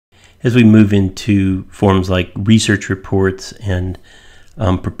as we move into forms like research reports and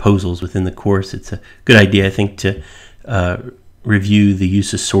proposals within the course, it's a good idea, I think, to review the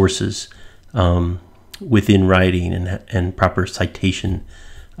use of sources within writing and proper citation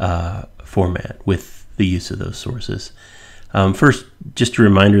format with the use of those sources. First, just a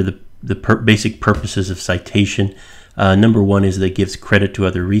reminder, the basic purposes of citation. Number one is that it gives credit to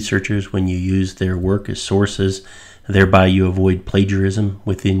other researchers when you use their work as sources. Thereby, you avoid plagiarism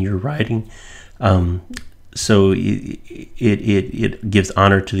within your writing. So it gives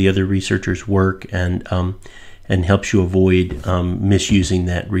honor to the other researchers' work and helps you avoid misusing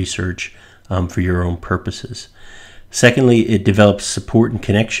that research for your own purposes. Secondly, it develops support and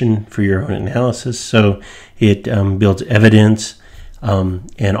connection for your own analysis. So it builds evidence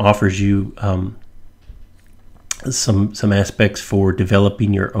and offers you some aspects for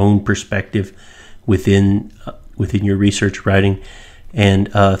developing your own perspective within your research writing.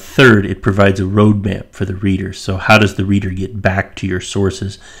 And third, it provides a roadmap for the reader. So how does the reader get back to your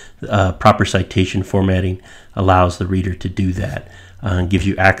sources? Proper citation formatting allows the reader to do that, gives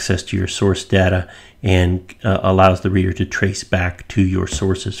you access to your source data, and allows the reader to trace back to your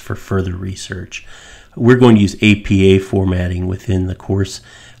sources for further research. We're going to use APA formatting within the course.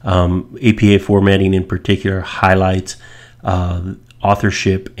 APA formatting in particular highlights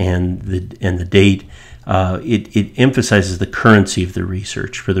authorship and the date. It emphasizes the currency of the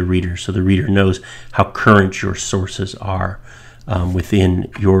research for the reader, so the reader knows how current your sources are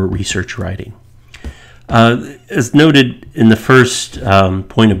within your research writing. As noted in the first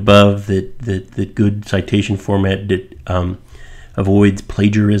point above, that good citation format avoids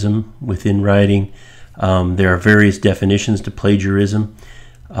plagiarism within writing. There are various definitions to plagiarism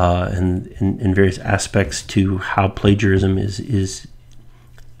and various aspects to how plagiarism is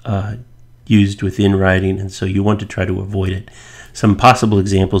used within writing, and so you want to try to avoid it. Some possible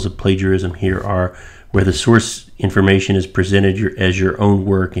examples of plagiarism here are where the source information is presented as your own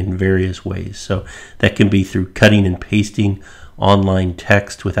work in various ways. So that can be through cutting and pasting online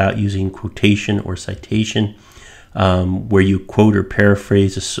text without using quotation or citation, where you quote or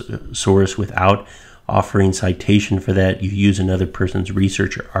paraphrase a source without offering citation for that. You use another person's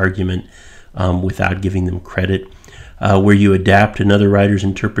research or argument without giving them credit, where you adapt another writer's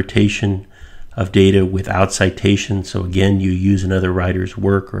interpretation of data without citation. So again, you use another writer's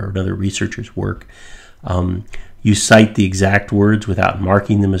work or another researcher's work. You cite the exact words without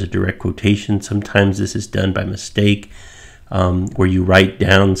marking them as a direct quotation. Sometimes this is done by mistake, where you write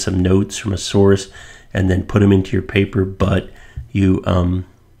down some notes from a source and then put them into your paper, but you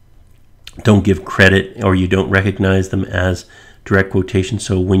don't give credit or you don't recognize them as direct quotation.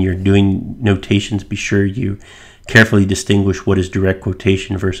 So when you're doing notations, be sure you carefully distinguish what is direct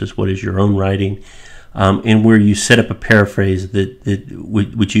quotation versus what is your own writing, and where you set up a paraphrase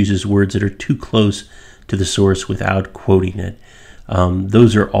which uses words that are too close to the source without quoting it.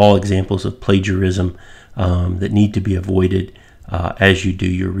 Those are all examples of plagiarism that need to be avoided as you do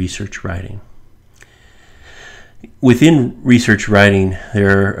your research writing. Within research writing,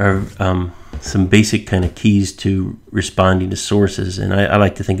 there are some basic kind of keys to responding to sources, and I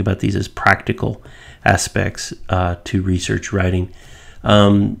like to think about these as practical aspects to research writing.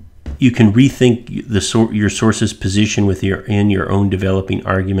 You can rethink your source's position in your own developing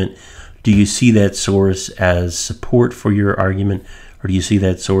argument. Do you see that source as support for your argument, or do you see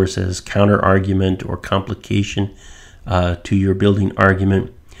that source as counter-argument or complication to your building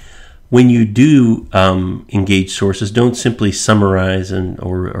argument? When you do engage sources, don't simply summarize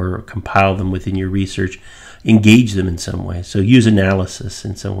or compile them within your research. Engage them in some way. So use analysis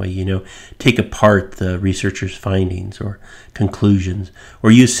in some way, take apart the researcher's findings or conclusions,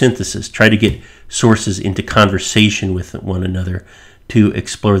 or use synthesis. Try to get sources into conversation with one another to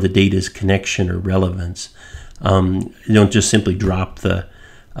explore the data's connection or relevance. Don't just simply drop the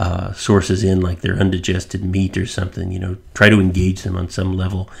sources in like they're undigested meat or something. Try to engage them on some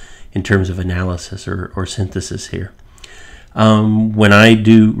level in terms of analysis or synthesis here. When I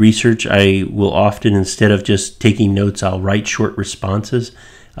do research, I will often, instead of just taking notes, I'll write short responses.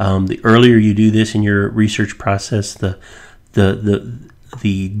 The earlier you do this in your research process, the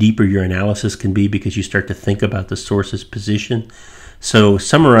deeper your analysis can be, because you start to think about the source's position. So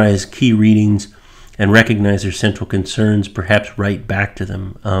summarize key readings and recognize their central concerns, perhaps write back to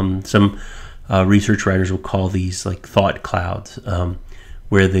them. Some research writers will call these like thought clouds,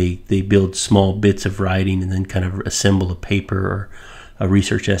 where they build small bits of writing and then kind of assemble a paper or a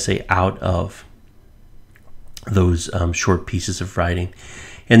research essay out of those short pieces of writing.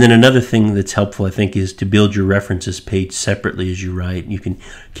 And then another thing that's helpful, I think, is to build your references page separately as you write. You can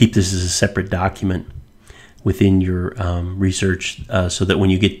keep this as a separate document within your research, so that when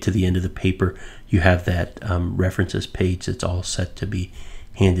you get to the end of the paper, you have that references page that's all set to be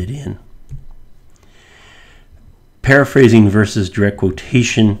handed in. Paraphrasing versus direct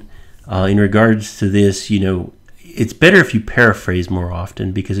quotation. In regards to this, it's better if you paraphrase more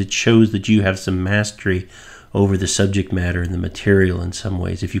often, because it shows that you have some mastery over the subject matter and the material in some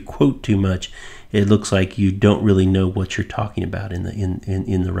ways. If you quote too much, it looks like you don't really know what you're talking about in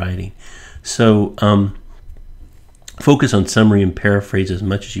the writing. So focus on summary and paraphrase as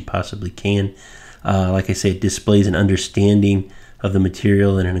much as you possibly can. Like I say, it displays an understanding of the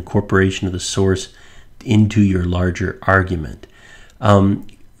material and an incorporation of the source into your larger argument.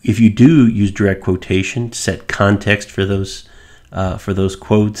 If you do use direct quotation, set context for those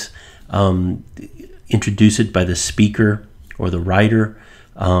quotes. Introduce it by the speaker or the writer.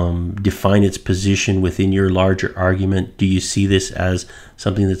 Define its position within your larger argument. Do you see this as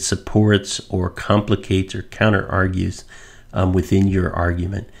something that supports or complicates or counter-argues within your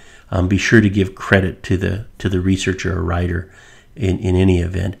argument? Be sure to give credit to the researcher or writer in any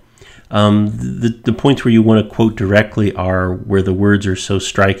event. The points where you want to quote directly are where the words are so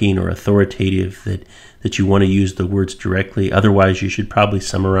striking or authoritative that you want to use the words directly. Otherwise, you should probably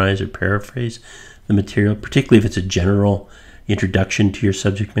summarize or paraphrase the material, particularly if it's a general introduction to your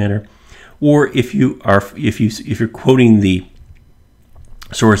subject matter, or if you're quoting the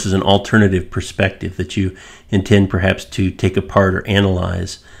source as an alternative perspective that you intend perhaps to take apart or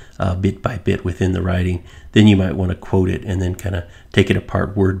analyze bit by bit within the writing, then you might want to quote it and then kind of take it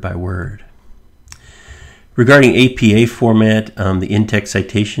apart word by word. Regarding APA format, the in-text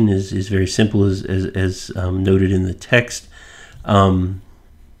citation is very simple as noted in the text.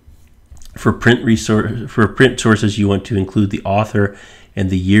 For print sources, you want to include the author and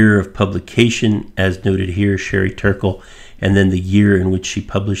the year of publication, as noted here, Sherry Turkle, and then the year in which she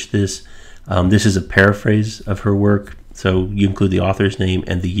published this. This is a paraphrase of her work, so you include the author's name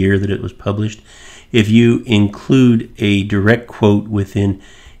and the year that it was published. If you include a direct quote within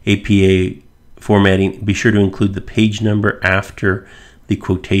APA formatting, be sure to include the page number after the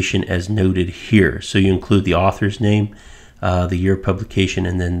quotation as noted here. So you include the author's name, the year of publication,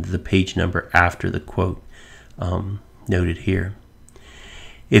 and then the page number after the quote noted here.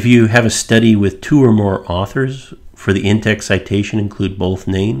 If you have a study with 2 or more authors, for the in-text citation, include both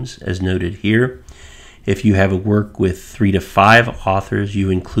names as noted here. If you have a work with 3 to 5 authors, you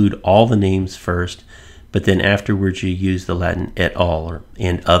include all the names first, but then afterwards you use the Latin et al.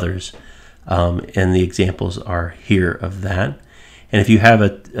 And others. And the examples are here of that. And if you have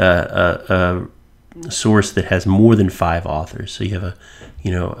a source that has more than 5 authors, so you have a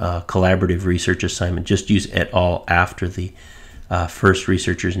collaborative research assignment, just use et al. After the first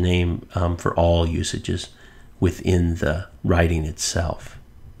researcher's name for all usages within the writing itself.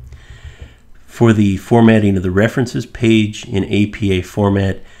 For the formatting of the references page in APA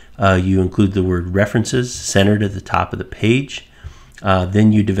format, you include the word references centered at the top of the page.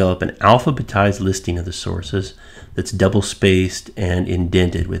 Then you develop an alphabetized listing of the sources that's double-spaced and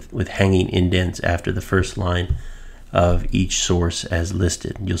indented with hanging indents after the first line of each source as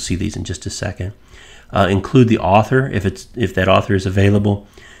listed. You'll see these in just a second. Include the author if that author is available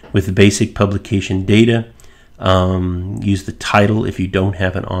with the basic publication data. Use the title if you don't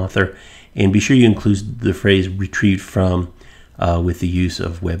have an author, and be sure you include the phrase retrieved from with the use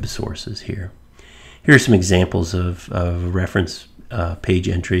of web sources here. Here are some examples of reference page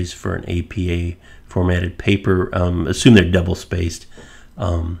entries for an APA formatted paper. Assume they're double spaced.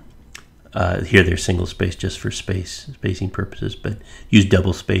 Here they're single spaced just for spacing purposes, but use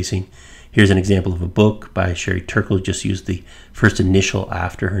double spacing. Here's an example of a book by Sherry Turkle. Just use the first initial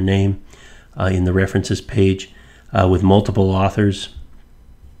after her name in the references page with multiple authors.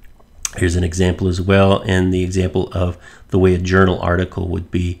 Here's an example as well, and the example of the way a journal article would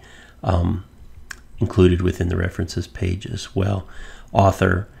be included within the references page as well.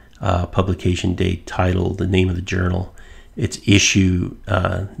 Author, publication date, title, the name of the journal, its issue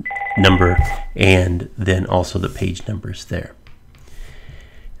number, and then also the page numbers there.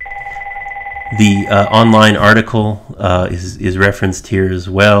 The online article is referenced here as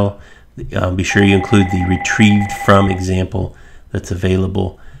well. Be sure you include the retrieved from example that's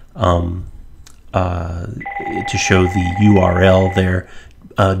available to show the URL there.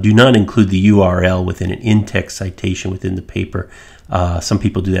 Do not include the URL within an in-text citation within the paper. Some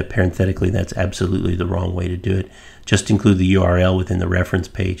people do that parenthetically. That's absolutely the wrong way to do it. Just include the URL within the reference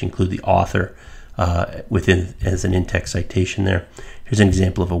page. Include the author within as an in-text citation there. Here's an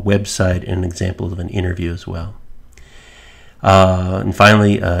example of a website and an example of an interview as well. And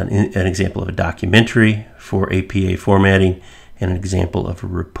finally, an example of a documentary for APA formatting and an example of a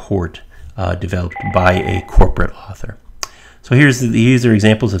report developed by a corporate author. So these are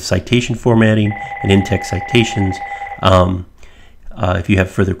examples of citation formatting and in-text citations. If you have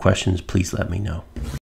further questions, please let me know.